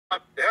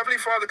The Heavenly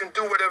Father can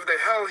do whatever the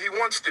hell he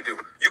wants to do.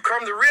 You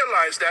come to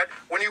realize that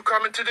when you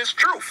come into this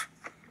truth.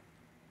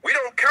 We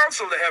don't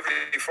counsel the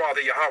Heavenly Father,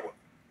 Yahweh.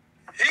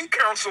 He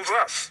counsels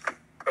us,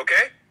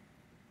 okay?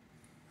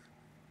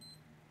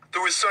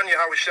 Through his son,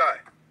 Yahweh Shai.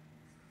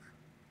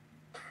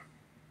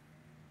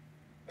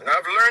 And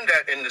I've learned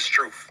that in this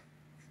truth.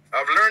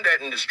 I've learned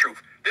that in this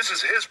truth. This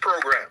is his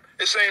program.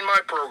 This ain't my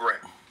program.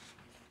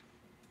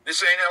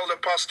 This ain't Elder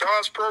Apostle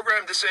Ha's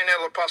program. This ain't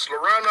Elder Apostle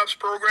Aranop's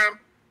program.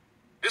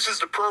 This is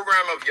the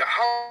program of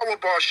Yahweh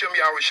Ba'Shem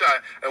Yahweh Shai,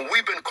 and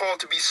we've been called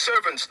to be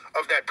servants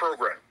of that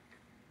program.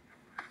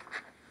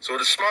 So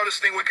the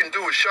smartest thing we can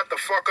do is shut the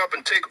fuck up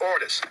and take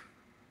orders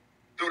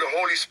through the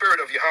Holy Spirit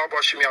of Yahweh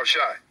Ba'Shem Yahweh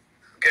Shai.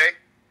 Okay?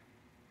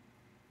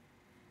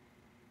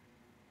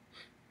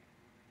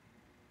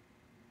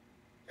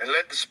 And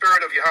let the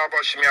spirit of Yahweh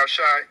Ba'Shem Yahweh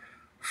Shai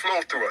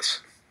flow through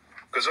us.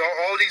 Because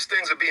all these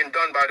things are being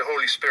done by the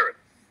Holy Spirit.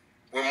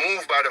 We're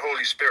moved by the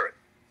Holy Spirit.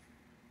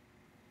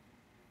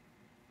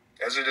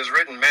 As it is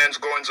written, man's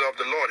goings are of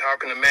the Lord. How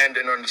can a man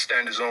then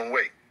understand his own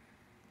way?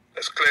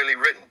 That's clearly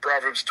written.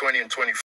 Proverbs 20 and 24.